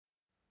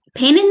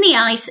Pain in the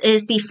Ice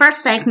is the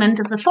first segment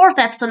of the fourth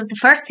episode of the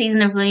first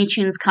season of Looney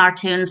Tunes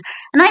cartoons,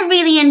 and I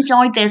really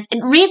enjoyed this.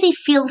 It really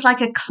feels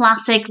like a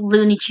classic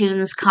Looney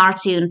Tunes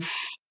cartoon.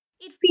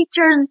 It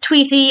features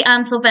Tweety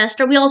and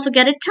Sylvester. We also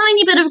get a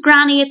tiny bit of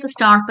Granny at the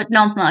start, but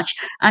not much.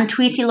 And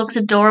Tweety looks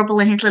adorable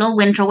in his little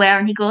winter wear,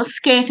 and he goes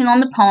skating on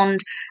the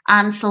pond.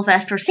 And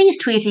Sylvester sees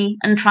Tweety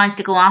and tries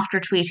to go after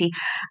Tweety.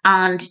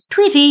 And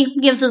Tweety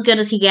gives as good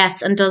as he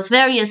gets and does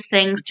various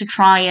things to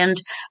try and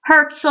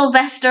hurt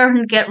Sylvester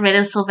and get rid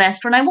of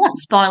Sylvester. And I won't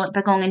spoil it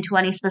by going into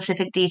any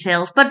specific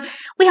details, but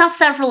we have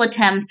several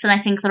attempts, and I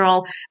think they're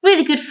all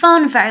really good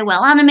fun, very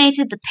well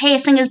animated. The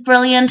pacing is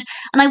brilliant,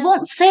 and I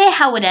won't say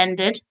how it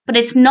ended, but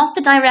it's not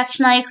the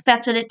direction I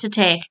expected it to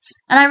take.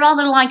 And I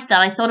rather liked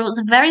that. I thought it was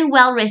a very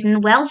well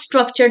written, well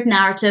structured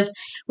narrative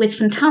with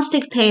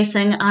fantastic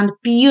pacing and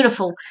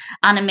beautiful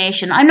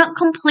animation. I'm not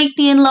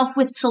completely in love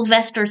with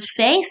Sylvester's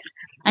face.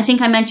 I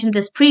think I mentioned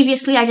this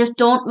previously. I just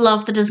don't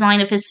love the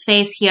design of his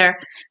face here.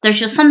 There's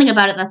just something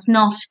about it that's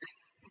not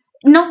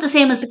the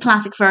same as the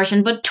classic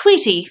version, but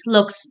Tweety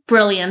looks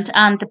brilliant,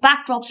 and the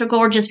backdrops are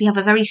gorgeous. We have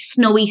a very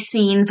snowy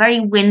scene, very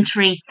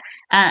wintry,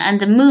 and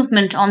the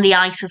movement on the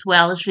ice as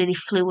well is really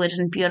fluid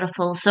and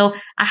beautiful. So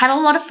I had a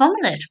lot of fun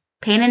with it.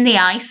 Pain in the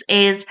Ice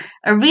is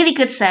a really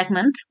good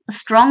segment, a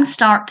strong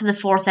start to the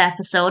fourth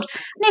episode,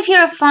 and if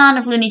you're a fan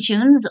of Looney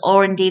Tunes,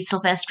 or indeed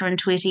Sylvester and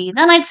Tweety,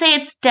 then I'd say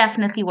it's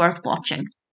definitely worth watching.